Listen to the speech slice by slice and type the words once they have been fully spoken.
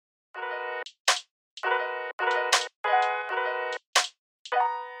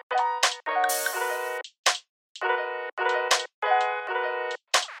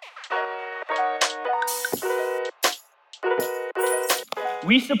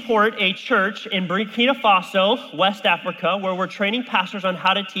We support a church in Burkina Faso, West Africa, where we're training pastors on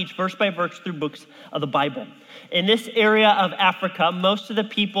how to teach verse by verse through books of the Bible. In this area of Africa, most of the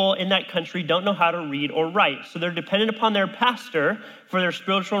people in that country don't know how to read or write, so they're dependent upon their pastor for their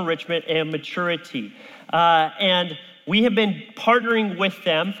spiritual enrichment and maturity. And we have been partnering with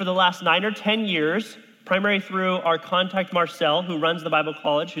them for the last 9 or 10 years, primarily through our contact Marcel, who runs the Bible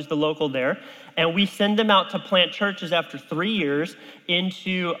College, who's the local there. And we send them out to plant churches after 3 years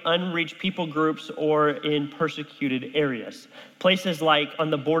into unreached people groups or in persecuted areas. Places like on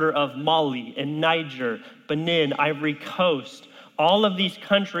the border of Mali and Niger, Benin, Ivory Coast. All of these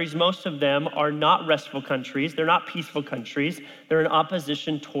countries, most of them are not restful countries. They're not peaceful countries. They're in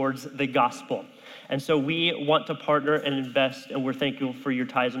opposition towards the gospel. And so we want to partner and invest, and we're thankful for your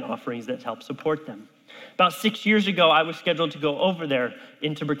tithes and offerings that help support them. About 6 years ago, I was scheduled to go over there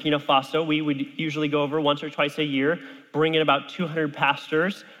into Burkina Faso. We would usually go over once or twice a year, bring in about 200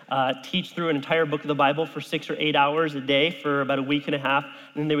 pastors, teach through an entire book of the Bible for 6 or 8 hours a day for about a week and a half,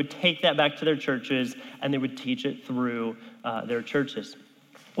 and then they would take that back to their churches and they would teach it through their churches.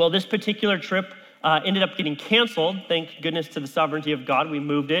 Well, this particular trip ended up getting canceled. Thank goodness to the sovereignty of God. We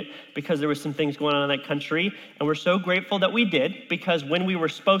moved it because there was some things going on in that country. And we're so grateful that we did, because when we were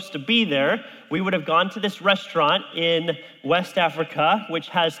supposed to be there, we would have gone to this restaurant in West Africa, which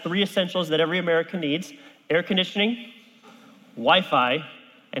has 3 essentials that every American needs: air conditioning, Wi-Fi,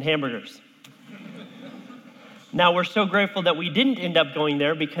 and hamburgers. Now, we're so grateful that we didn't end up going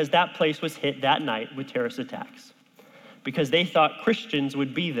there, because that place was hit that night with terrorist attacks, because they thought Christians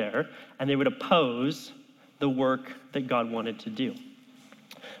would be there and they would oppose the work that God wanted to do.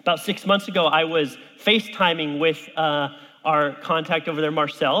 About 6 months ago, I was FaceTiming with our contact over there,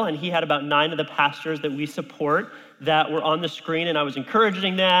 Marcel, and he had about 9 of the pastors that we support that were on the screen, and I was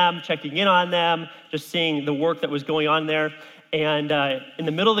encouraging them, checking in on them, just seeing the work that was going on there. And in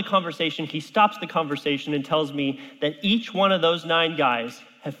the middle of the conversation, he stops the conversation and tells me that each one of those 9 guys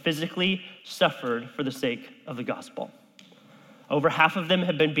have physically suffered for the sake of the gospel. Over half of them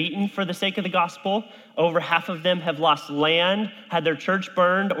have been beaten for the sake of the gospel. Over half of them have lost land, had their church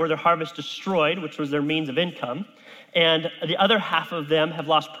burned or their harvest destroyed, which was their means of income. And the other half of them have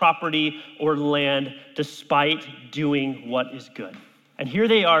lost property or land despite doing what is good. And here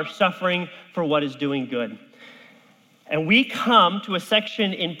they are suffering for what is doing good. And we come to a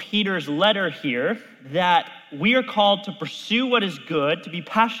section in Peter's letter here that we are called to pursue what is good, to be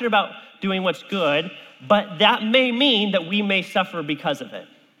passionate about doing what's good, but that may mean that we may suffer because of it.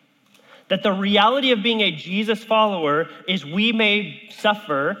 That the reality of being a Jesus follower is we may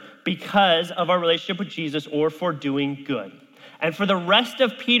suffer because of our relationship with Jesus or for doing good. And for the rest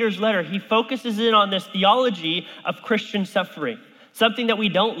of Peter's letter, he focuses in on this theology of Christian suffering, something that we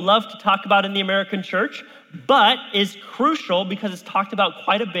don't love to talk about in the American church, but is crucial because it's talked about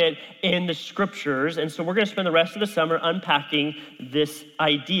quite a bit in the scriptures. And so we're going to spend the rest of the summer unpacking this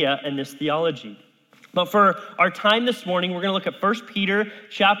idea and this theology. But for our time this morning, we're going to look at 1 Peter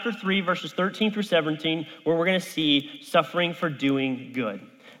chapter 3, verses 13 through 17, where we're going to see suffering for doing good.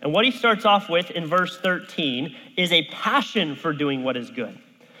 And what he starts off with in verse 13 is a passion for doing what is good.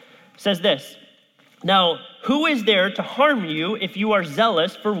 It says this: "Now, who is there to harm you if you are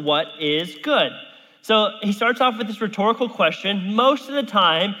zealous for what is good?" So he starts off with this rhetorical question. Most of the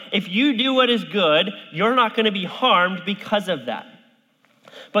time, if you do what is good, you're not going to be harmed because of that.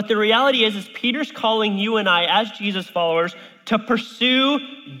 But the reality is Peter's calling you and I as Jesus followers to pursue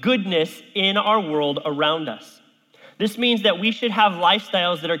goodness in our world around us. This means that we should have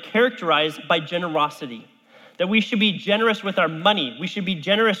lifestyles that are characterized by generosity, that we should be generous with our money, we should be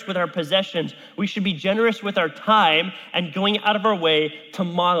generous with our possessions, we should be generous with our time, and going out of our way to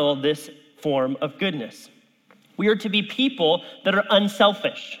model this form of goodness. We are to be people that are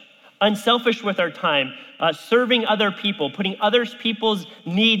unselfish with our time, serving other people, putting other people's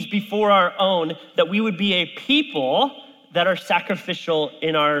needs before our own, that we would be a people that are sacrificial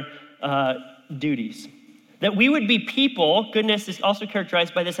in our duties. That we would be people, goodness is also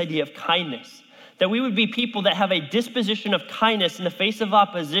characterized by this idea of kindness. That we would be people that have a disposition of kindness in the face of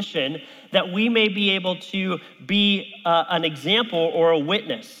opposition, that we may be able to be an example or a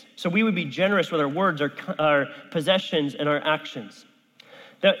witness. So we would be generous with our words, our possessions, and our actions.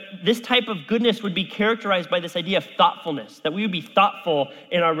 That this type of goodness would be characterized by this idea of thoughtfulness, that we would be thoughtful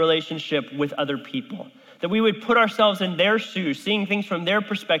in our relationship with other people, that we would put ourselves in their shoes, seeing things from their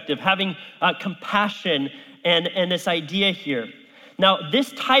perspective, having compassion and this idea here. Now,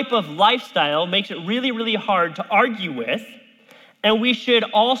 this type of lifestyle makes it really, really hard to argue with, and we should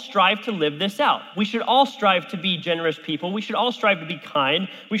all strive to live this out. We should all strive to be generous people. We should all strive to be kind.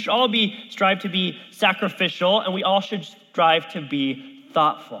 We should all strive to be sacrificial, and we all should strive to be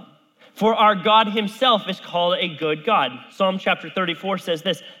thoughtful. For our God himself is called a good God. Psalm chapter 34 says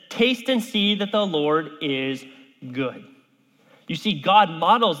this, taste and see that the Lord is good. You see, God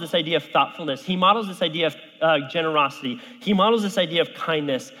models this idea of thoughtfulness. He models this idea of generosity. He models this idea of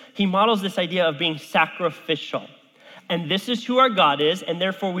kindness. He models this idea of being sacrificial. And this is who our God is, and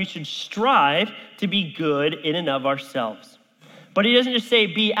therefore we should strive to be good in and of ourselves. But he doesn't just say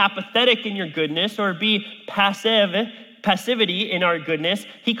be apathetic in your goodness or be passivity in our goodness.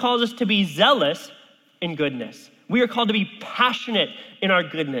 He calls us to be zealous in goodness. We are called to be passionate in our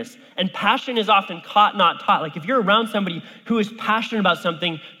goodness. And passion is often caught, not taught. Like if you're around somebody who is passionate about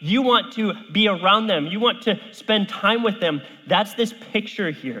something, you want to be around them. You want to spend time with them. That's this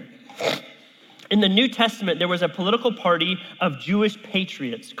picture here. In the New Testament, there was a political party of Jewish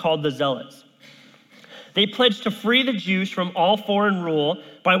patriots called the Zealots. They pledged to free the Jews from all foreign rule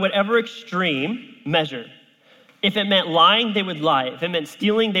by whatever extreme measure. If it meant lying, they would lie. If it meant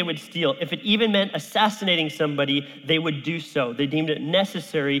stealing, they would steal. If it even meant assassinating somebody, they would do so. They deemed it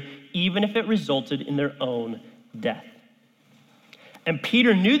necessary, even if it resulted in their own death. And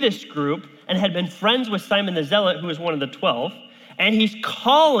Peter knew this group and had been friends with Simon the Zealot, who was one of the 12, and he's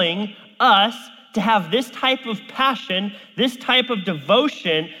calling us to have this type of passion, this type of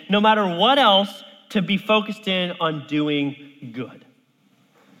devotion, no matter what else, to be focused in on doing good.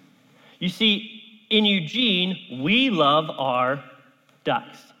 You see, in Eugene, we love our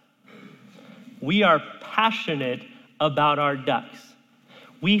ducks. We are passionate about our ducks.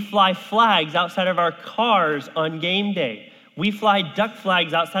 We fly flags outside of our cars on game day. We fly duck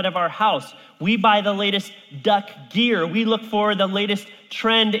flags outside of our house. We buy the latest duck gear. We look for the latest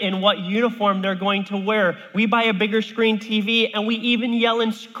trend in what uniform they're going to wear. We buy a bigger screen TV, and we even yell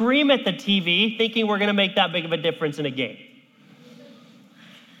and scream at the TV, thinking we're going to make that big of a difference in a game.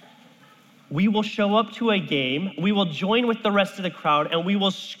 We will show up to a game, we will join with the rest of the crowd, and we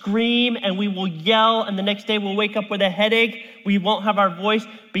will scream and we will yell, and the next day we'll wake up with a headache. We won't have our voice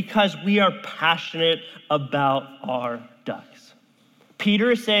because we are passionate about our ducks.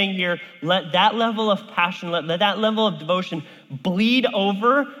 Peter is saying here, let that level of passion, let that level of devotion bleed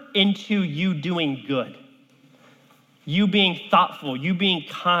over into you doing good. You being thoughtful, you being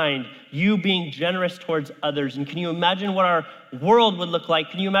kind, you being generous towards others. And can you imagine what our world would look like?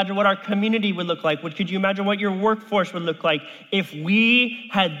 Can you imagine what our community would look like? Could you imagine what your workforce would look like if we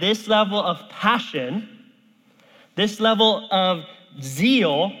had this level of passion, this level of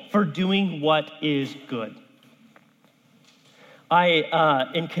zeal for doing what is good?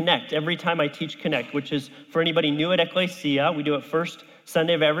 In Connect, every time I teach Connect, which is for anybody new at Ecclesia, we do it first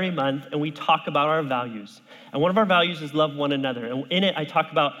Sunday of every month, and we talk about our values. And one of our values is love one another. And in it, I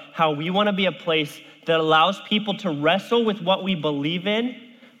talk about how we want to be a place that allows people to wrestle with what we believe in,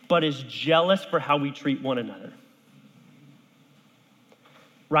 but is jealous for how we treat one another.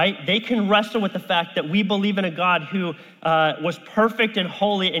 Right? They can wrestle with the fact that we believe in a God who was perfect and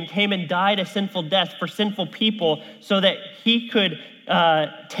holy and came and died a sinful death for sinful people so that he could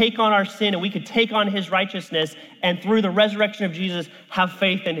take on our sin and we could take on his righteousness, and through the resurrection of Jesus, have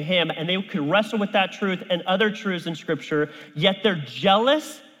faith in him. And they could wrestle with that truth and other truths in Scripture, yet they're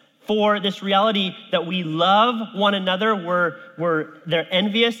jealous for this reality that we love one another. They're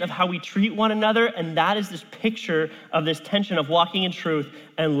envious of how we treat one another, and that is this picture of this tension of walking in truth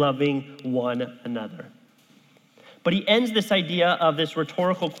and loving one another. But he ends this idea of this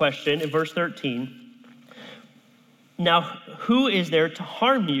rhetorical question in verse 13. Now, who is there to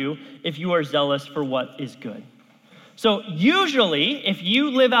harm you if you are zealous for what is good? So usually, if you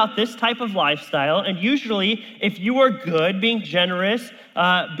live out this type of lifestyle, and usually if you are good, being generous,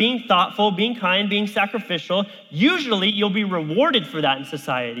 being thoughtful, being kind, being sacrificial, usually you'll be rewarded for that in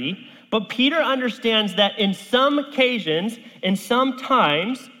society. But Peter understands that in some occasions, in some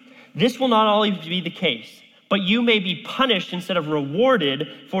times, this will not always be the case, but you may be punished instead of rewarded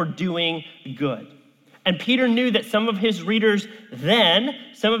for doing good. And Peter knew that some of his readers then,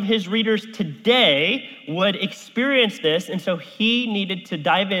 some of his readers today would experience this, and so he needed to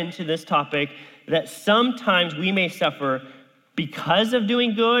dive into this topic that sometimes we may suffer because of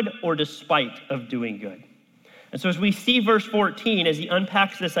doing good or despite of doing good. And so as we see verse 14, as he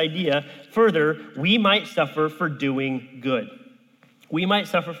unpacks this idea further, we might suffer for doing good. We might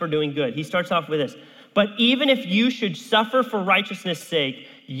suffer for doing good. He starts off with this, but even if you should suffer for righteousness' sake,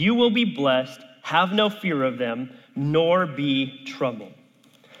 you will be blessed. Have no fear of them, nor be troubled.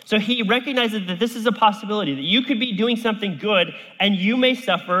 So he recognizes that this is a possibility, that you could be doing something good and you may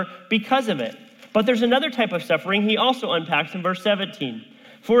suffer because of it. But there's another type of suffering he also unpacks in verse 17.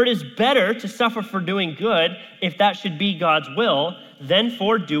 For it is better to suffer for doing good, if that should be God's will, than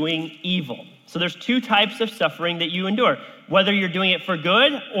for doing evil. So there's two types of suffering that you endure, whether you're doing it for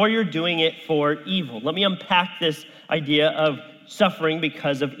good or you're doing it for evil. Let me unpack this idea of suffering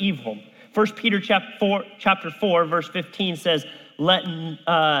because of evil. 1 Peter chapter 4, verse 15 says,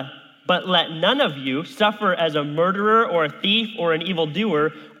 but let none of you suffer as a murderer or a thief or an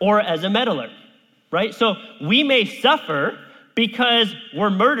evildoer or as a meddler, right? So we may suffer because we're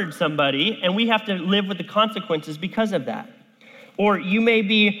murdered somebody and we have to live with the consequences because of that. Or you may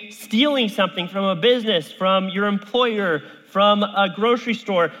be stealing something from a business, from your employer, from a grocery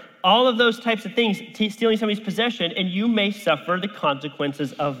store, all of those types of things, stealing somebody's possession, and you may suffer the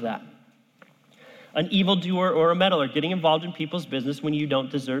consequences of that. An evildoer or a meddler, getting involved in people's business when you don't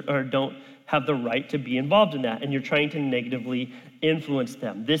deserve or don't have the right to be involved in that, and you're trying to negatively influence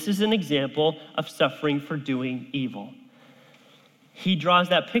them. This is an example of suffering for doing evil. He draws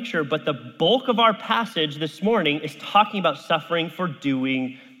that picture, but the bulk of our passage this morning is talking about suffering for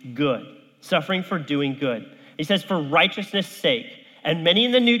doing good. Suffering for doing good. He says, for righteousness' sake. And many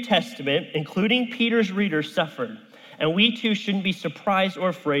in the New Testament, including Peter's readers, suffered. And we too shouldn't be surprised or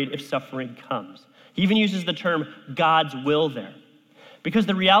afraid if suffering comes. He even uses the term God's will there. Because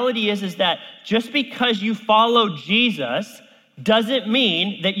the reality is that just because you follow Jesus doesn't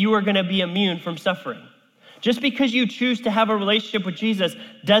mean that you are going to be immune from suffering. Just because you choose to have a relationship with Jesus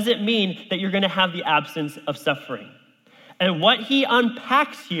doesn't mean that you're going to have the absence of suffering. And what he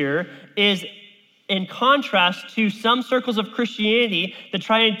unpacks here is in contrast to some circles of Christianity that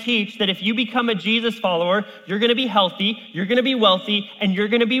try and teach that if you become a Jesus follower, you're going to be healthy, you're going to be wealthy, and you're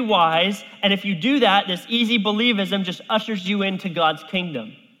going to be wise. And if you do that, this easy believism just ushers you into God's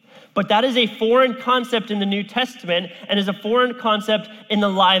kingdom. But that is a foreign concept in the New Testament and is a foreign concept in the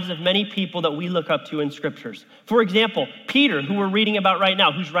lives of many people that we look up to in scriptures. For example, Peter, who we're reading about right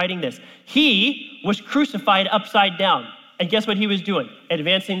now, who's writing this, he was crucified upside down. And guess what he was doing?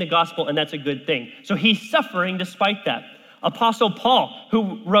 Advancing the gospel, and that's a good thing. So he's suffering despite that. Apostle Paul,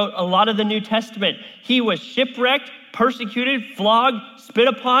 who wrote a lot of the New Testament, he was shipwrecked, persecuted, flogged, spit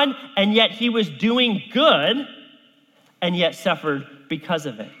upon, and yet he was doing good and yet suffered because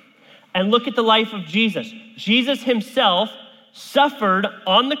of it. And look at the life of Jesus. Jesus himself suffered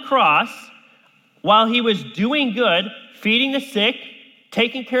on the cross while he was doing good, feeding the sick,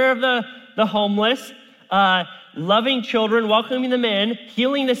 taking care of the homeless, loving children, welcoming them in,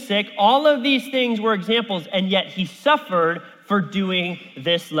 healing the sick. All of these things were examples, and yet he suffered for doing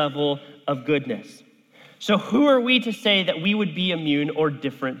this level of goodness. So who are we to say that we would be immune or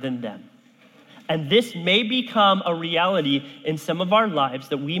different than them? And this may become a reality in some of our lives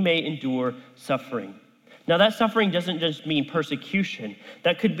that we may endure suffering. Now, that suffering doesn't just mean persecution.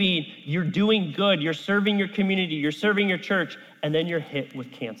 That could be you're doing good, you're serving your community, you're serving your church, and then you're hit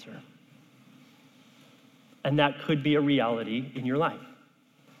with cancer. And that could be a reality in your life.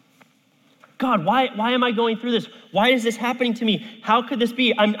 God, why am I going through this? Why is this happening to me? How could this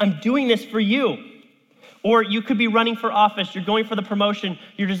be? I'm doing this for you. Or you could be running for office, you're going for the promotion,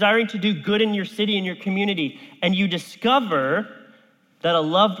 you're desiring to do good in your city, in your community, and you discover that a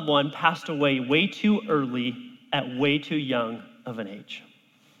loved one passed away way too early at way too young of an age.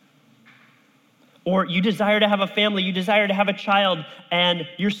 Or you desire to have a family, you desire to have a child, and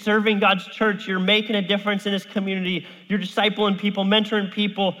you're serving God's church, you're making a difference in this community, you're discipling people, mentoring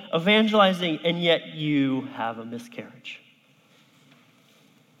people, evangelizing, and yet you have a miscarriage.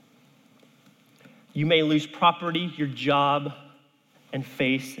 You may lose property, your job, and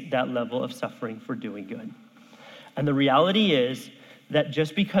face that level of suffering for doing good. And the reality is that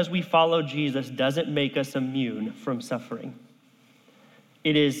just because we follow Jesus doesn't make us immune from suffering.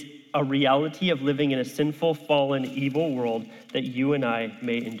 It is a reality of living in a sinful, fallen, evil world that you and I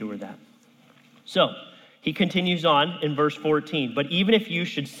may endure that. So he continues on in verse 14, but even if you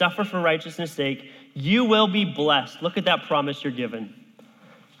should suffer for righteousness' sake, you will be blessed. Look at that promise you're given.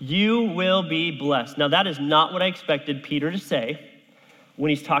 You will be blessed. Now, that is not what I expected Peter to say when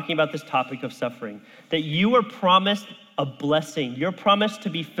he's talking about this topic of suffering. That you are promised a blessing. You're promised to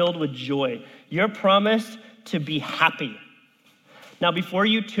be filled with joy. You're promised to be happy. Now, before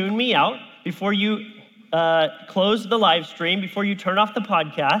you tune me out, before you close the live stream, before you turn off the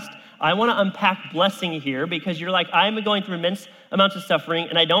podcast, I want to unpack blessing here because you're like, I'm going through immense amounts of suffering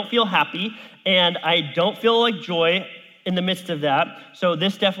and I don't feel happy and I don't feel like joy in the midst of that, so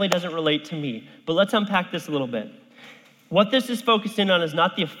this definitely doesn't relate to me. But let's unpack this a little bit. What this is focusing on is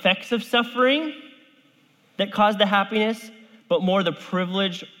not the effects of suffering that cause the happiness, but more the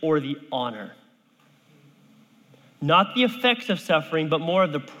privilege or the honor. Not the effects of suffering, but more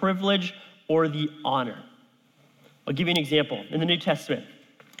of the privilege or the honor. I'll give you an example. In the New Testament,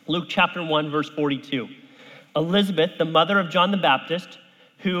 Luke chapter 1, verse 42. Elizabeth, the mother of John the Baptist,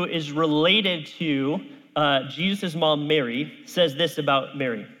 who is related to Jesus' mom, Mary, says this about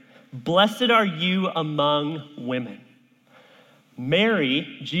Mary: "Blessed are you among women."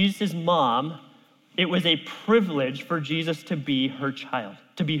 Mary, Jesus' mom, it was a privilege for Jesus to be her child,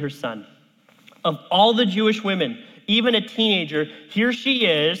 to be her son. Of all the Jewish women, even a teenager, here she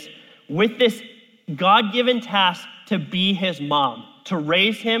is with this God-given task to be his mom, to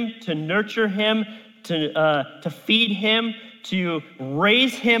raise him, to nurture him, to feed him, to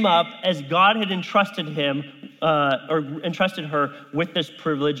raise him up as God had entrusted him, or entrusted her with this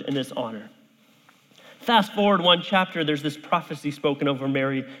privilege and this honor. Fast forward one chapter, there's this prophecy spoken over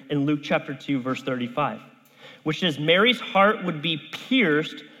Mary in Luke chapter 2, verse 35, which says, Mary's heart would be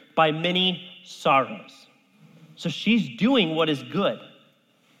pierced by many sorrows. So she's doing what is good.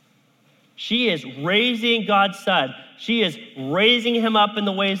 She is raising God's son. She is raising him up in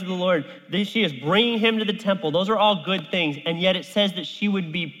the ways of the Lord. She is bringing him to the temple. Those are all good things. And yet it says that she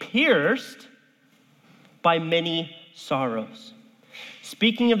would be pierced by many sorrows.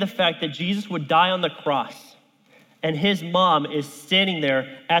 Speaking of the fact that Jesus would die on the cross, and his mom is standing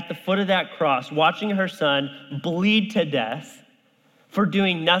there at the foot of that cross, watching her son bleed to death for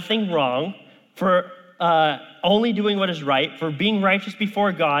doing nothing wrong, for only doing what is right, for being righteous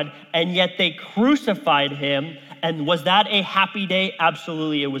before God, and yet they crucified him. And was that a happy day?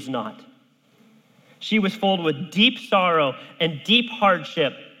 Absolutely, it was not. She was filled with deep sorrow and deep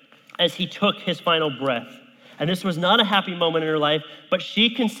hardship as he took his final breath. And this was not a happy moment in her life, but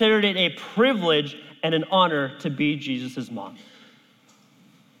she considered it a privilege and an honor to be Jesus' mom.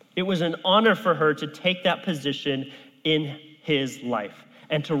 It was an honor for her to take that position in his life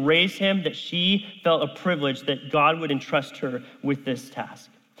and to raise him, that she felt a privilege that God would entrust her with this task.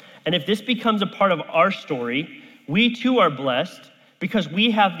 And if this becomes a part of our story, we too are blessed because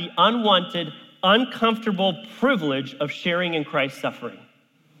we have the unwanted, uncomfortable privilege of sharing in Christ's suffering.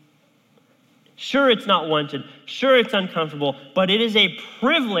 Sure, it's not wanted. Sure, it's uncomfortable, but it is a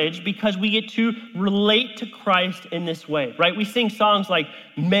privilege because we get to relate to Christ in this way, right? We sing songs like,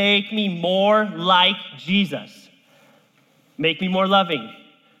 "Make me more like Jesus." Make me more loving.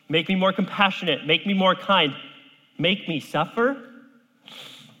 Make me more compassionate. Make me more kind. Make me suffer?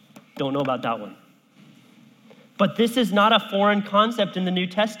 Don't know about that one. But this is not a foreign concept in the New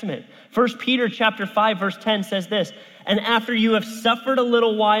Testament. 1 Peter chapter 5, verse 10 says this, "And after you have suffered a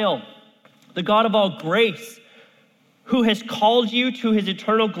little while, the God of all grace, who has called you to his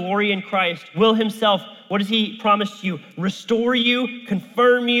eternal glory in Christ, will himself," what does he promise you? "Restore you,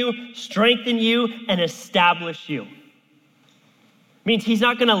 confirm you, strengthen you, and establish you." Means he's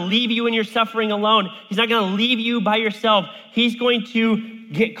not going to leave you in your suffering alone. He's not going to leave you by yourself. He's going to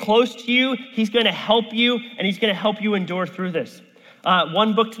get close to you. He's going to help you, and he's going to help you endure through this.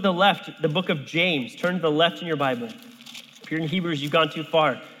 One book to the left, the book of James. Turn to the left in your Bible. If you're in Hebrews, you've gone too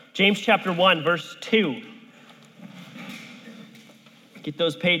far. James chapter 1, verse 2. Get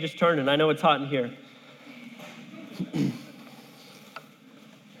those pages turning. I know it's hot in here.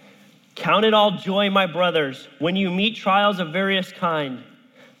 "Count it all joy, my brothers, when you meet trials of various kind.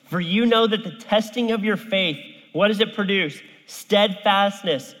 For you know that the testing of your faith, what does it produce?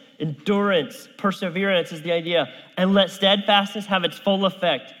 Steadfastness, endurance, perseverance is the idea. And let steadfastness have its full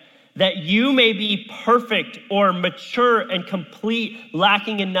effect, that you may be perfect or mature and complete,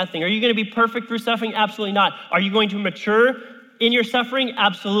 lacking in nothing." Are you going to be perfect through suffering? Absolutely not. Are you going to mature in your suffering?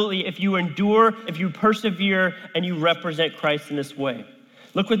 Absolutely. If you endure, if you persevere, and you represent Christ in this way.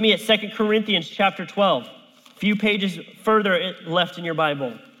 Look with me at 2 Corinthians chapter 12. A few pages further left in your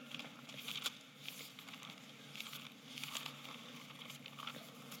Bible.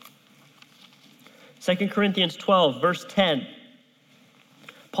 Second Corinthians 12, verse 10.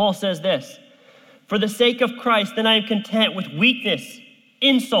 Paul says this, "For the sake of Christ, then I am content with weakness,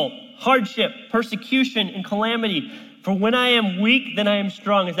 insult, hardship, persecution, and calamity. For when I am weak, then I am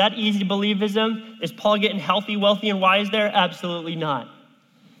strong." Is that easy believism? Is Paul getting healthy, wealthy, and wise there? Absolutely not.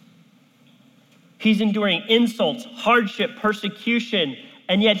 He's enduring insults, hardship, persecution,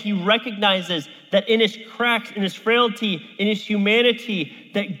 and yet he recognizes that in his cracks, in his frailty, in his humanity,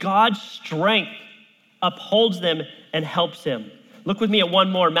 that God's strength upholds them and helps him. Look with me at one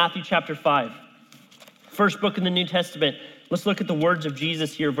more, Matthew chapter 5. First book in the New Testament. Let's look at the words of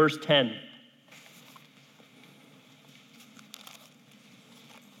Jesus here, verse 10.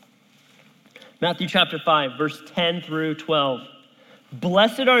 Matthew chapter 5, verse 10 through 12.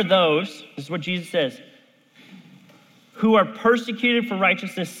 "Blessed are those," this is what Jesus says, "who are persecuted for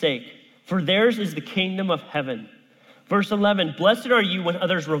righteousness' sake, for theirs is the kingdom of heaven." Verse 11, "Blessed are you when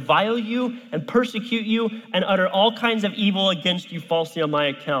others revile you and persecute you and utter all kinds of evil against you falsely on my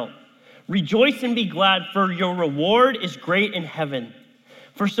account. Rejoice and be glad, for your reward is great in heaven.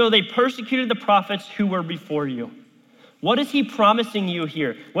 For so they persecuted the prophets who were before you. What is he promising you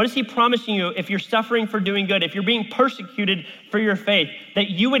here? What is he promising you if you're suffering for doing good, if you're being persecuted for your faith,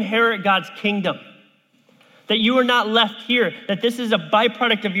 that you inherit God's kingdom? That you are not left here, that this is a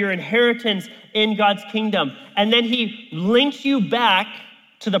byproduct of your inheritance in God's kingdom. And then he links you back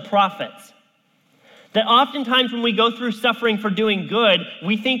to the prophets. That oftentimes when we go through suffering for doing good,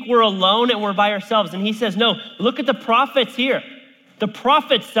 we think we're alone and we're by ourselves. And he says, no, look at the prophets here. The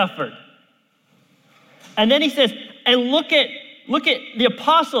prophets suffered. And then he says, and look at the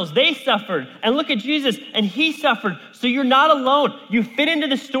apostles, they suffered. And look at Jesus, and he suffered. So you're not alone. You fit into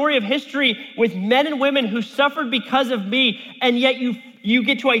the story of history with men and women who suffered because of me, and yet you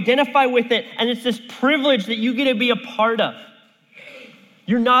get to identify with it, and it's this privilege that you get to be a part of.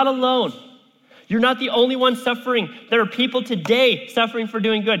 You're not alone. You're not the only one suffering. There are people today suffering for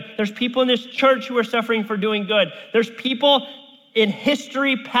doing good. There's people in this church who are suffering for doing good. There's people in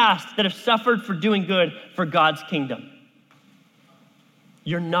history past that have suffered for doing good for God's kingdom.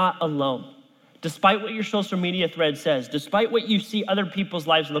 You're not alone. Despite what your social media thread says, despite what you see other people's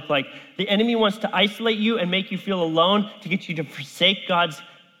lives look like, the enemy wants to isolate you and make you feel alone, to get you to forsake God's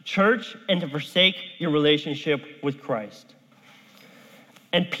church and to forsake your relationship with Christ.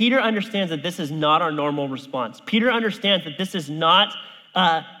 And Peter understands that this is not our normal response. Peter understands that this is not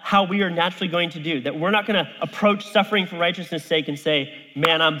how we are naturally going to do, that we're not going to approach suffering for righteousness' sake and say,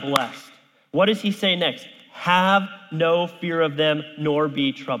 man, I'm blessed. What does he say next? Have no fear of them, nor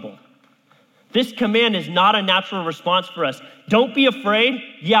be troubled. This command is not a natural response for us. Don't be afraid.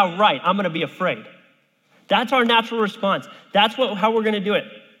 Yeah, right, I'm going to be afraid. That's our natural response. That's how we're going to do it.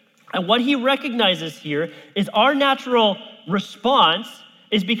 And what he recognizes here is our natural response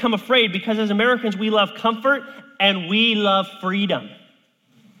is become afraid because as Americans, we love comfort and we love freedom.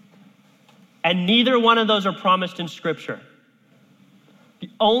 And neither one of those are promised in Scripture. The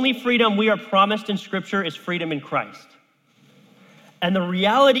only freedom we are promised in Scripture is freedom in Christ. And the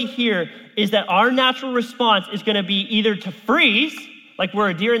reality here is that our natural response is going to be either to freeze, like we're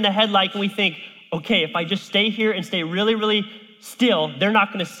a deer in the headlight, and we think, okay, if I just stay here and stay really, really still, they're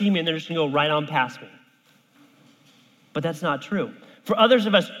not going to see me and they're just going to go right on past me. But that's not true. For others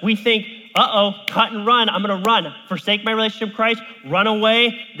of us, we think, cut and run. I'm going to run. Forsake my relationship with Christ. Run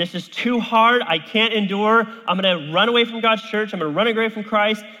away. This is too hard. I can't endure. I'm going to run away from God's church. I'm going to run away from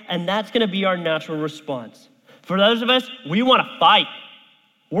Christ. And that's going to be our natural response. For those of us, we want to fight.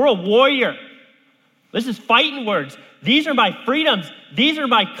 We're a warrior. This is fighting words. These are my freedoms. These are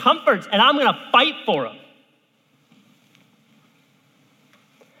my comforts. And I'm going to fight for them.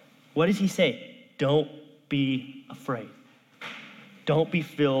 What does he say? Don't be afraid. Don't be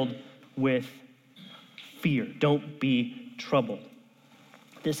filled with fear. Don't be troubled.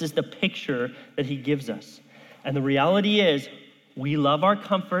 This is the picture that he gives us. And the reality is, we love our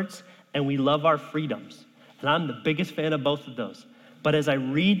comforts and we love our freedoms. And I'm the biggest fan of both of those. But as I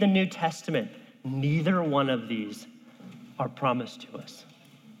read the New Testament, neither one of these are promised to us,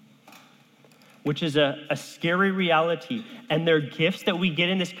 which is a scary reality. And they're gifts that we get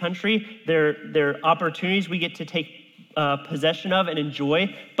in this country. They're opportunities we get to take possession of and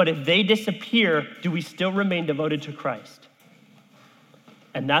enjoy, but if they disappear, do we still remain devoted to Christ?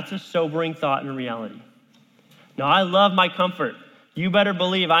 And that's a sobering thought and reality. Now, I love my comfort. You better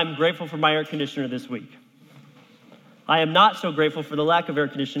believe I'm grateful for my air conditioner this week. I am not so grateful for the lack of air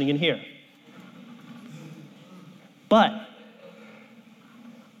conditioning in here. But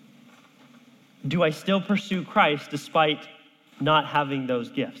do I still pursue Christ despite not having those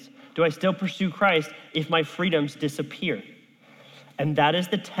gifts? Do I still pursue Christ if my freedoms disappear? And that is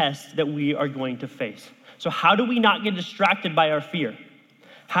the test that we are going to face. So how do we not get distracted by our fear?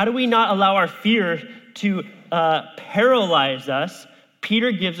 How do we not allow our fear to paralyze us?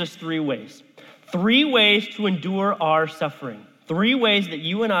 Peter gives us 3 ways. 3 ways to endure our suffering. 3 ways that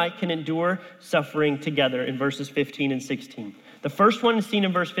you and I can endure suffering together in verses 15 and 16. The first one is seen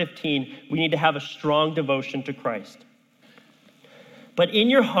in verse 15. We need to have a strong devotion to Christ. But in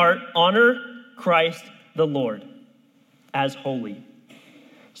your heart, honor Christ the Lord as holy.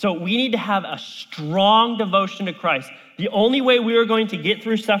 So we need to have a strong devotion to Christ. The only way we are going to get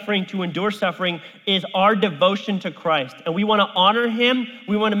through suffering, to endure suffering, is our devotion to Christ. And we want to honor him.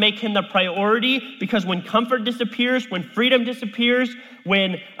 We want to make him the priority, because when comfort disappears, when freedom disappears,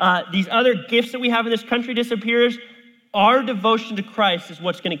 when these other gifts that we have in this country disappears, our devotion to Christ is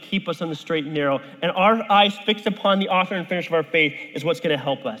what's going to keep us on the straight and narrow. And our eyes fixed upon the author and finisher of our faith is what's going to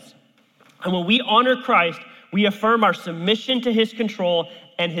help us. And when we honor Christ, we affirm our submission to his control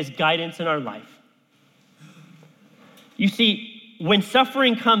and his guidance in our life. You see, when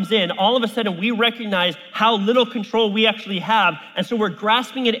suffering comes in, all of a sudden we recognize how little control we actually have. And so we're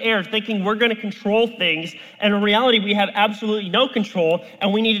grasping at air, thinking we're going to control things. And in reality, we have absolutely no control.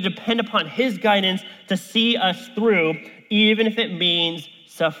 And we need to depend upon his guidance to see us through, even if it means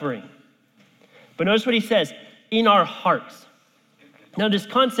suffering. But notice what he says, in our hearts. Now, this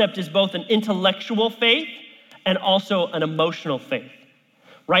concept is both an intellectual faith and also an emotional faith,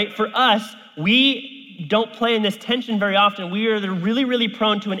 right? For us, we don't play in this tension very often. We are really, really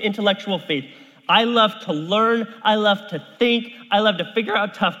prone to an intellectual faith. I love to learn. I love to think. I love to figure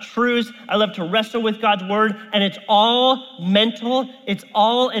out tough truths. I love to wrestle with God's word. And it's all mental. It's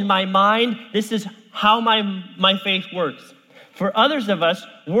all in my mind. This is how my faith works. For others of us,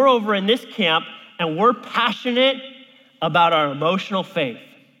 we're over in this camp and we're passionate about our emotional faith.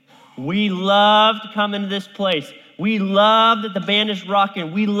 We love to come into this place. We love that the band is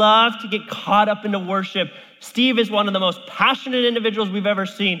rocking. We love to get caught up into worship. Steve is one of the most passionate individuals we've ever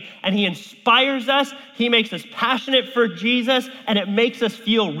seen, and he inspires us. He makes us passionate for Jesus, and it makes us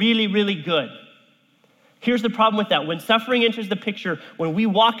feel really, really good. Here's the problem with that. When suffering enters the picture, when we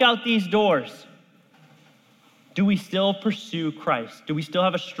walk out these doors, do we still pursue Christ? Do we still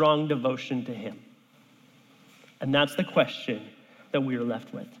have a strong devotion to him? And that's the question that we are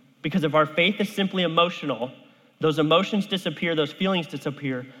left with. Because if our faith is simply emotional, those emotions disappear, those feelings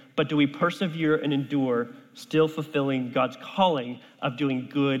disappear, but do we persevere and endure, still fulfilling God's calling of doing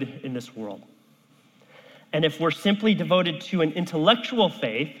good in this world? And if we're simply devoted to an intellectual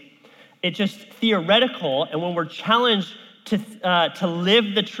faith, it's just theoretical, and when we're challenged to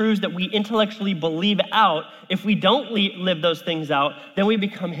live the truths that we intellectually believe out, if we don't live those things out, then we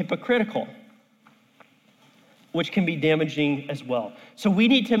become hypocritical, which can be damaging as well. So we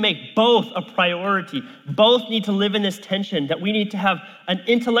need to make both a priority. Both need to live in this tension, that we need to have an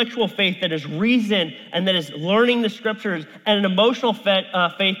intellectual faith that is reason and that is learning the scriptures, and an emotional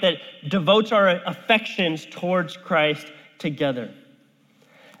faith that devotes our affections towards Christ together.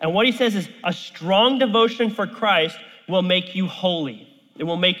 And what he says is a strong devotion for Christ will make you holy. It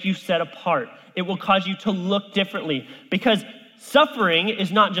will make you set apart. It will cause you to look differently, because suffering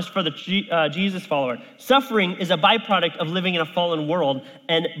is not just for the Jesus follower. Suffering is a byproduct of living in a fallen world,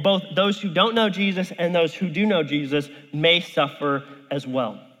 and both those who don't know Jesus and those who do know Jesus may suffer as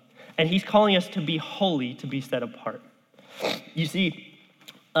well. And he's calling us to be holy, to be set apart. You see,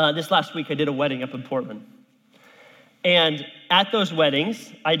 this last week I did a wedding up in Portland. And at those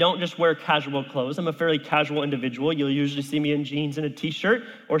weddings, I don't just wear casual clothes. I'm a fairly casual individual. You'll usually see me in jeans and a t-shirt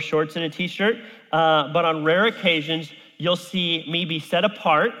or shorts and a t-shirt. But on rare occasions, you'll see me be set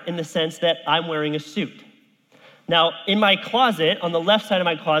apart in the sense that I'm wearing a suit. Now, in my closet, on the left side of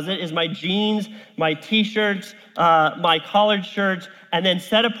my closet, is my jeans, my t-shirts, my collared shirts, and then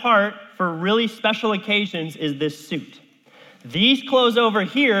set apart for really special occasions is this suit. These clothes over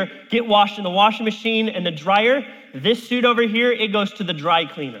here get washed in the washing machine and the dryer. This suit over here, it goes to the dry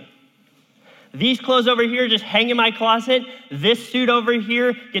cleaner. These clothes over here just hang in my closet. This suit over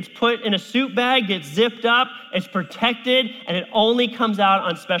here gets put in a suit bag, gets zipped up, it's protected, and it only comes out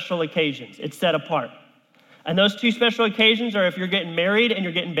on special occasions. It's set apart. And those two special occasions are if you're getting married and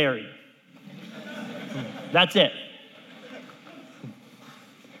you're getting buried. That's it.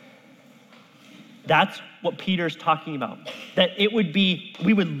 That's what Peter's talking about. That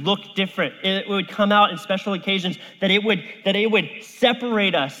we would look different. It would come out in special occasions, that it would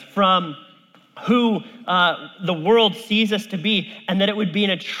separate us from who the world sees us to be, and that it would be an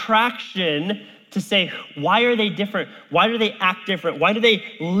attraction to say, why are they different? Why do they act different? Why do they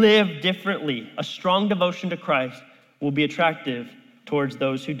live differently? A strong devotion to Christ will be attractive towards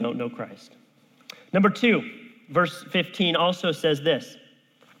those who don't know Christ. Number 2, verse 15 also says this: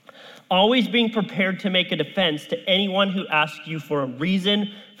 always being prepared to make a defense to anyone who asks you for a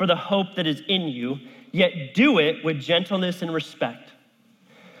reason for the hope that is in you, yet do it with gentleness and respect.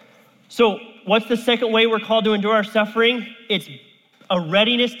 So what's the second way we're called to endure our suffering? It's a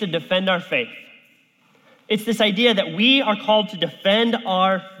readiness to defend our faith. It's this idea that we are called to defend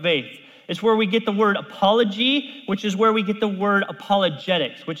our faith. It's where we get the word apology, which is where we get the word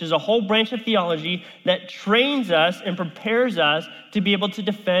apologetics, which is a whole branch of theology that trains us and prepares us to be able to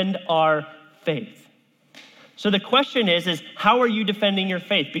defend our faith. So the question is how are you defending your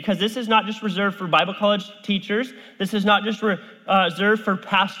faith? Because this is not just reserved for Bible college teachers. This is not just reserved for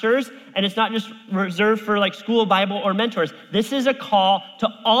pastors, and it's not just reserved for like school Bible or mentors. This is a call to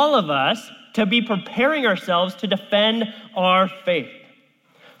all of us to be preparing ourselves to defend our faith.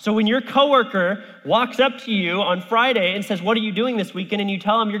 So when your coworker walks up to you on Friday and says, "What are you doing this weekend?" and you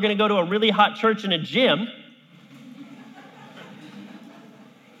tell them you're going to go to a really hot church and a gym,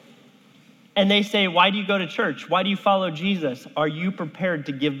 and they say, why do you go to church? Why do you follow Jesus? Are you prepared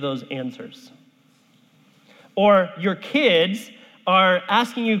to give those answers? Or your kids are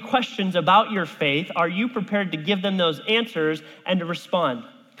asking you questions about your faith. Are you prepared to give them those answers and to respond?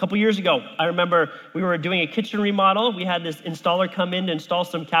 A couple years ago, I remember we were doing a kitchen remodel. We had this installer come in to install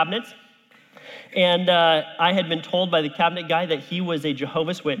some cabinets. And I had been told by the cabinet guy that he was a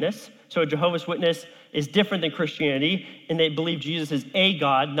Jehovah's Witness. So a Jehovah's Witness is different than Christianity, and they believe Jesus is a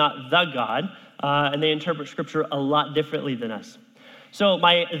God, not the God, and they interpret Scripture a lot differently than us. So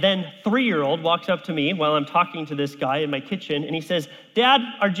my then 3-year-old walks up to me while I'm talking to this guy in my kitchen, and he says, Dad,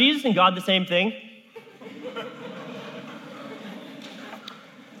 are Jesus and God the same thing?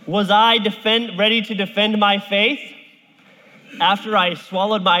 Was I ready to defend my faith? After I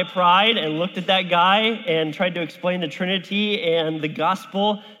swallowed my pride and looked at that guy and tried to explain the Trinity and the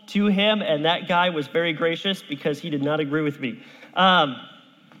gospel to him, and that guy was very gracious because he did not agree with me.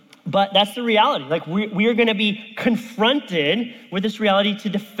 But that's the reality. Like we are going to be confronted with this reality to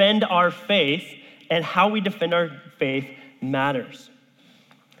defend our faith, and how we defend our faith matters.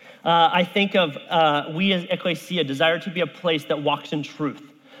 I think of we as Ecclesia desire to be a place that walks in truth.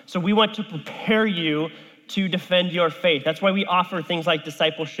 So we want to prepare you to defend your faith. That's why we offer things like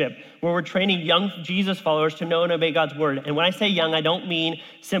discipleship, where we're training young Jesus followers to know and obey God's word. And when I say young, I don't mean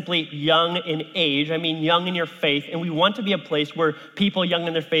simply young in age. I mean young in your faith. And we want to be a place where people young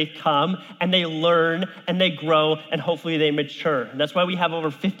in their faith come and they learn and they grow and hopefully they mature. And that's why we have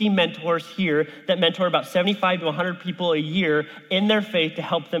over 50 mentors here that mentor about 75 to 100 people a year in their faith to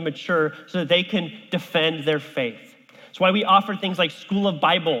help them mature so that they can defend their faith. That's why we offer things like School of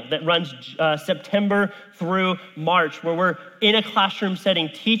Bible that runs September through March, where we're in a classroom setting,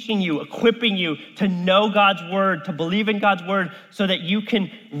 teaching you, equipping you to know God's word, to believe in God's word, so that you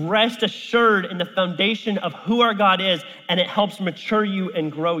can rest assured in the foundation of who our God is, and it helps mature you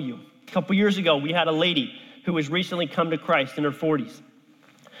and grow you. A couple years ago, we had a lady who was recently come to Christ in her 40s.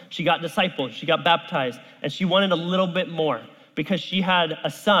 She got discipled, she got baptized, and she wanted a little bit more because she had a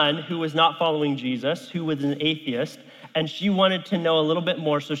son who was not following Jesus, who was an atheist, and she wanted to know a little bit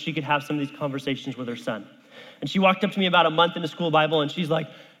more so she could have some of these conversations with her son. And she walked up to me about a month into School of Bible, and she's like,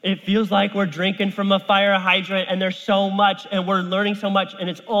 it feels like we're drinking from a fire hydrant, and there's so much, and we're learning so much, and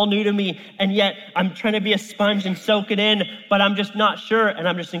it's all new to me, and yet I'm trying to be a sponge and soak it in, but I'm just not sure, and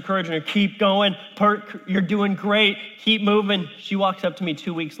I'm just encouraging her, keep going, you're doing great, keep moving. She walks up to me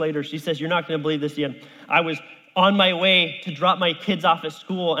 2 weeks later. She says, you're not going to believe this, Ian. I was on my way to drop my kids off at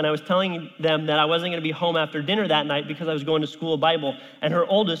school, and I was telling them that I wasn't going to be home after dinner that night because I was going to School of Bible. And her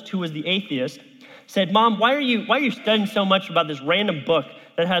oldest, who was the atheist, said, Mom, why are you studying so much about this random book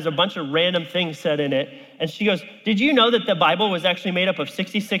that has a bunch of random things said in it? And she goes, did you know that the Bible was actually made up of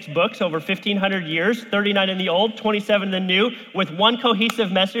 66 books over 1,500 years, 39 in the Old, 27 in the New, with one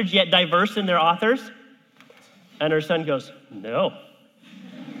cohesive message, yet diverse in their authors? And her son goes, no.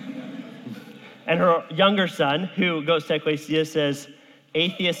 And her younger son, who goes to Ecclesia, says,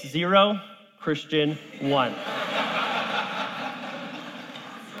 atheist 0, Christian 1.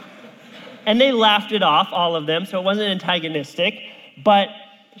 And they laughed it off, all of them, so it wasn't antagonistic. But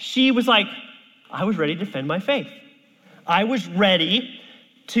she was like, I was ready to defend my faith. I was ready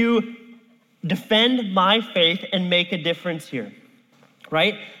to defend my faith and make a difference here,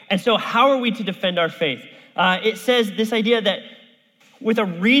 right? And so how are we to defend our faith? It says this idea that with a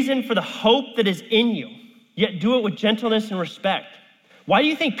reason for the hope that is in you, yet do it with gentleness and respect. Why do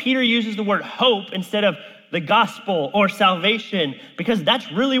you think Peter uses the word hope instead of the gospel or salvation? Because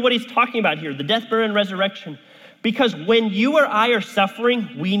that's really what he's talking about here, the death, burial, and resurrection. Because when you or I are suffering,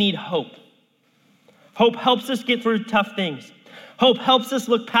 we need hope. Hope helps us get through tough things. Hope helps us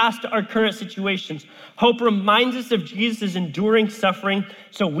look past our current situations. Hope reminds us of Jesus' enduring suffering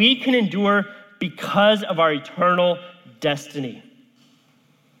so we can endure because of our eternal destiny.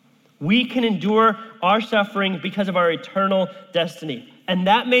 We can endure our suffering because of our eternal destiny. And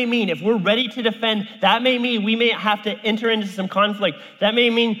that may mean, if we're ready to defend, that may mean we may have to enter into some conflict. That may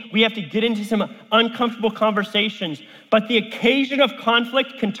mean we have to get into some uncomfortable conversations. But the occasion of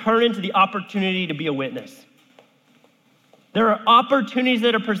conflict can turn into the opportunity to be a witness. There are opportunities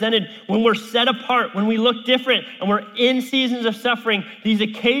that are presented when we're set apart, when we look different, and we're in seasons of suffering. These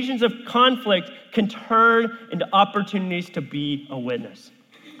occasions of conflict can turn into opportunities to be a witness.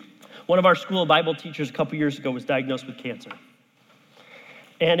 One of our School of Bible teachers a couple years ago was diagnosed with cancer.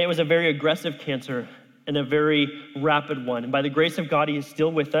 And it was a very aggressive cancer and a very rapid one. And by the grace of God, he is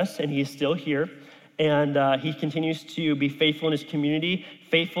still with us and he is still here. And he continues to be faithful in his community,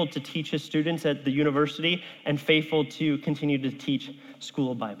 faithful to teach his students at the university, and faithful to continue to teach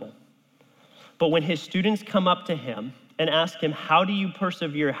School of Bible. But when his students come up to him and ask him, how do you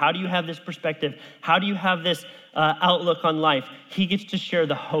persevere? How do you have this perspective? How do you have this outlook on life? He gets to share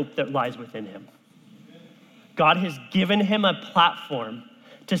the hope that lies within him. God has given him a platform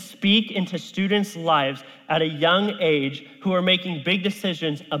to speak into students' lives at a young age who are making big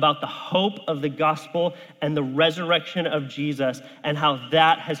decisions about the hope of the gospel and the resurrection of Jesus and how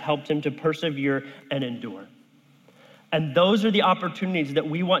that has helped him to persevere and endure. And those are the opportunities that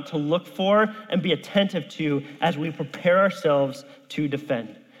we want to look for and be attentive to as we prepare ourselves to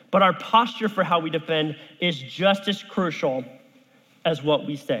defend. But our posture for how we defend is just as crucial as what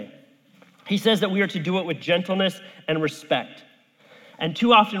we say. He says that we are to do it with gentleness and respect. And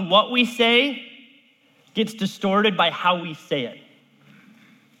too often what we say gets distorted by how we say it.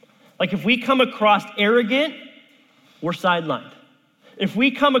 Like if we come across arrogant, we're sidelined. If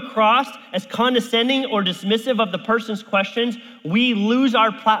we come across as condescending or dismissive of the person's questions, we lose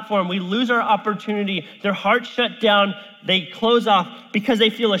our platform, we lose our opportunity. Their hearts shut down, they close off because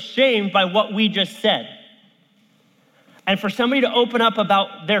they feel ashamed by what we just said. And for somebody to open up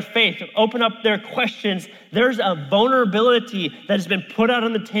about their faith, open up their questions, there's a vulnerability that has been put out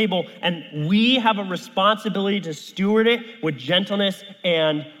on the table, and we have a responsibility to steward it with gentleness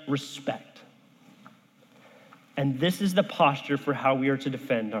and respect. And this is the posture for how we are to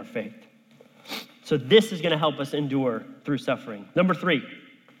defend our faith. So this is going to help us endure through suffering. Number 3,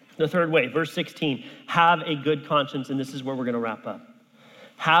 the third way, verse 16, have a good conscience, and this is where we're going to wrap up.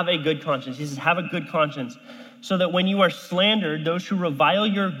 Have a good conscience. He says, have a good conscience, so that when you are slandered, those who revile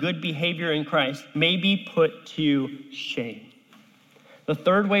your good behavior in Christ may be put to shame. The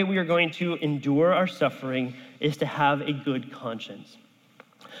third way we are going to endure our suffering is to have a good conscience.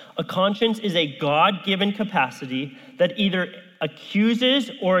 A conscience is a God-given capacity that either accuses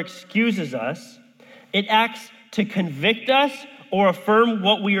or excuses us. It acts to convict us or affirm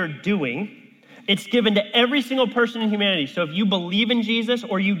what we are doing. It's given to every single person in humanity. So if you believe in Jesus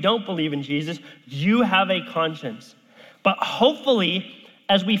or you don't believe in Jesus, you have a conscience. But hopefully,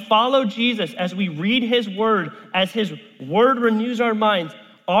 as we follow Jesus, as we read his word, as his word renews our minds,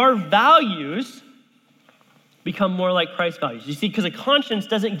 our values become more like Christ's values. You see, because a conscience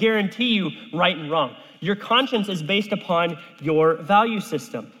doesn't guarantee you right and wrong. Your conscience is based upon your value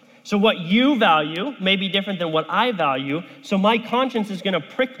system. So what you value may be different than what I value. So my conscience is going to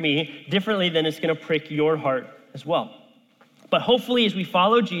prick me differently than it's going to prick your heart as well. But hopefully, as we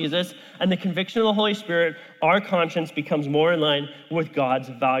follow Jesus and the conviction of the Holy Spirit, our conscience becomes more in line with God's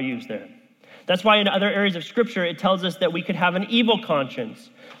values there. That's why in other areas of Scripture, it tells us that we could have an evil conscience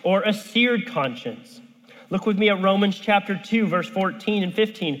or a seared conscience. Look with me at Romans chapter 2, verse 14 and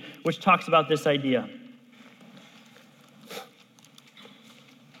 15, which talks about this idea.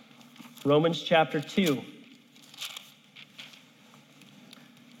 Romans chapter 2.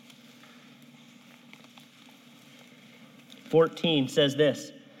 (14) says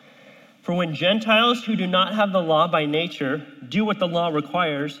this, "For when Gentiles who do not have the law by nature do what the law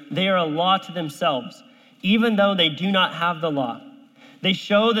requires, they are a law to themselves, even though they do not have the law. They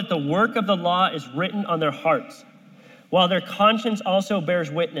show that the work of the law is written on their hearts, while their conscience also bears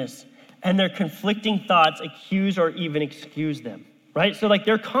witness, and their conflicting thoughts accuse or even excuse them." Right? So like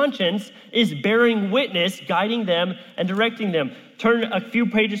their conscience is bearing witness, guiding them and directing them. Turn a few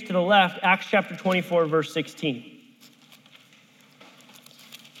pages to the left, Acts chapter 24, verse 16.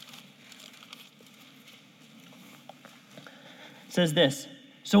 It says this,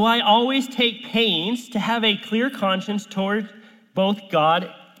 "So I always take pains to have a clear conscience toward both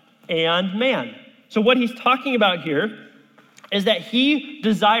God and man." So what he's talking about here is that he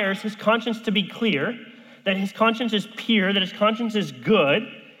desires his conscience to be clear, that his conscience is pure, that his conscience is good,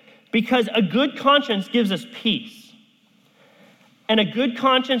 because a good conscience gives us peace. And a good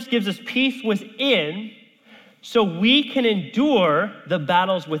conscience gives us peace within, so we can endure the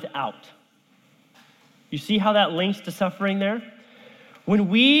battles without. You see how that links to suffering there? When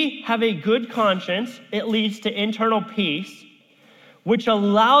we have a good conscience, it leads to internal peace, which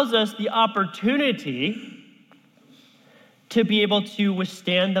allows us the opportunity to be able to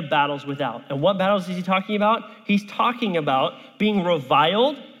withstand the battles without. And what battles is he talking about? He's talking about being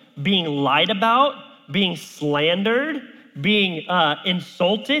reviled, being lied about, being slandered, being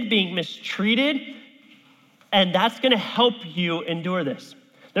insulted, being mistreated. And that's going to help you endure this.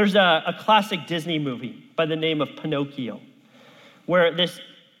 There's a classic Disney movie by the name of Pinocchio, where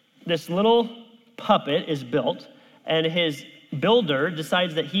this little puppet is built, and his builder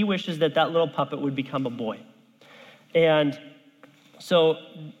decides that he wishes that little puppet would become a boy. And so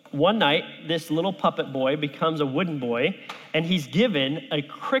one night, this little puppet boy becomes a wooden boy, and he's given a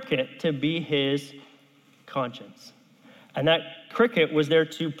cricket to be his conscience. And that cricket was there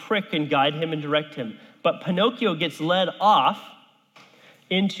to prick and guide him and direct him. But Pinocchio gets led off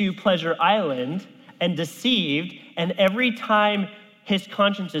into Pleasure Island and deceived, and every time his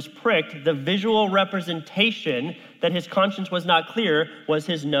conscience is pricked, the visual representation that his conscience was not clear was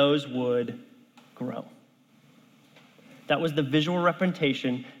his nose would grow. That was the visual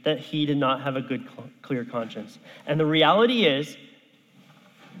representation that he did not have a good, clear conscience. And the reality is,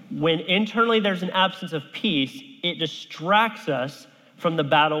 when internally there's an absence of peace, it distracts us from the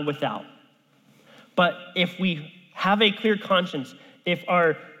battle without. But if we have a clear conscience, if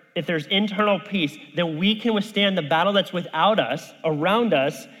there's internal peace, then we can withstand the battle that's without us, around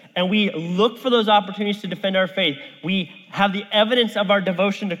us, and we look for those opportunities to defend our faith. We have the evidence of our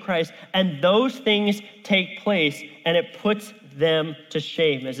devotion to Christ, and those things take place, and it puts them to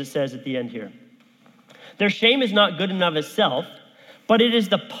shame, as it says at the end here. Their shame is not good in and of itself, but it is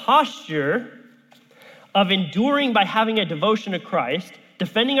the posture of enduring by having a devotion to Christ,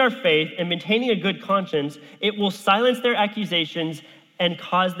 defending our faith, and maintaining a good conscience. It will silence their accusations and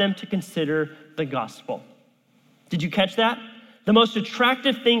cause them to consider the gospel. Did you catch that? The most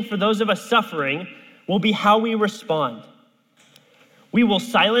attractive thing for those of us suffering will be how we respond. We will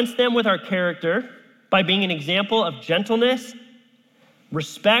silence them with our character by being an example of gentleness,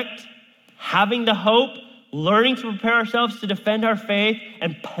 respect, having the hope, learning to prepare ourselves to defend our faith,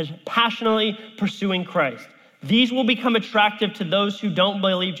 and passionately pursuing Christ. These will become attractive to those who don't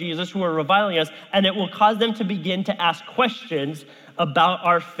believe Jesus, who are reviling us, and it will cause them to begin to ask questions about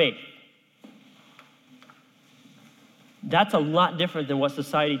our faith. That's a lot different than what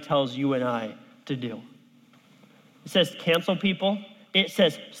society tells you and I to do. It says cancel people. It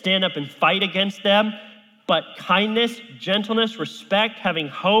says stand up and fight against them. But kindness, gentleness, respect, having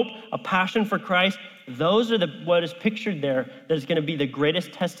hope, a passion for Christ, those are what is pictured there that is going to be the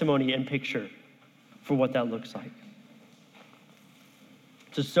greatest testimony and picture for what that looks like.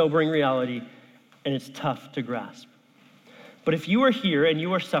 It's a sobering reality, and it's tough to grasp. But if you are here and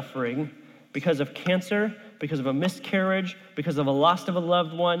you are suffering because of cancer, because of a miscarriage, because of a loss of a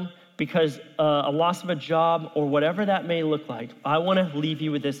loved one, because a loss of a job, or whatever that may look like, I want to leave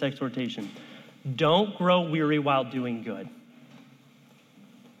you with this exhortation. Don't grow weary while doing good.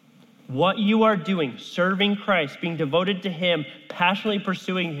 What you are doing, serving Christ, being devoted to Him, passionately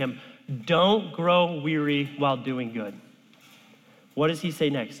pursuing Him, don't grow weary while doing good. What does He say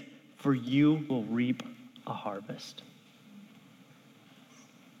next? For you will reap a harvest.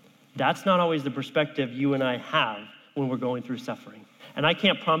 That's not always the perspective you and I have when we're going through suffering. And I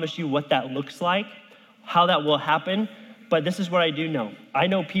can't promise you what that looks like, how that will happen, but this is what I do know. I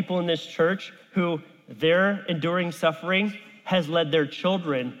know people in this church who their enduring suffering has led their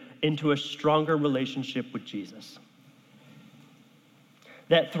children into a stronger relationship with Jesus.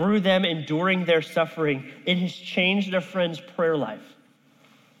 That through them enduring their suffering, it has changed their friend's prayer life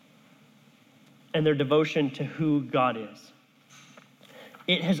and their devotion to who God is.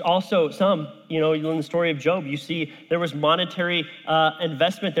 It has also in the story of Job, you see there was monetary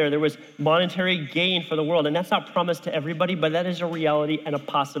investment there. There was monetary gain for the world. And that's not promised to everybody, but that is a reality and a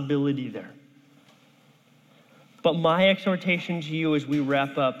possibility there. But my exhortation to you as we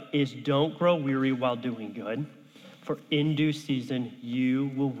wrap up is don't grow weary while doing good, for in due season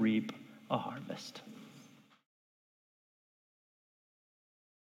you will reap a harvest.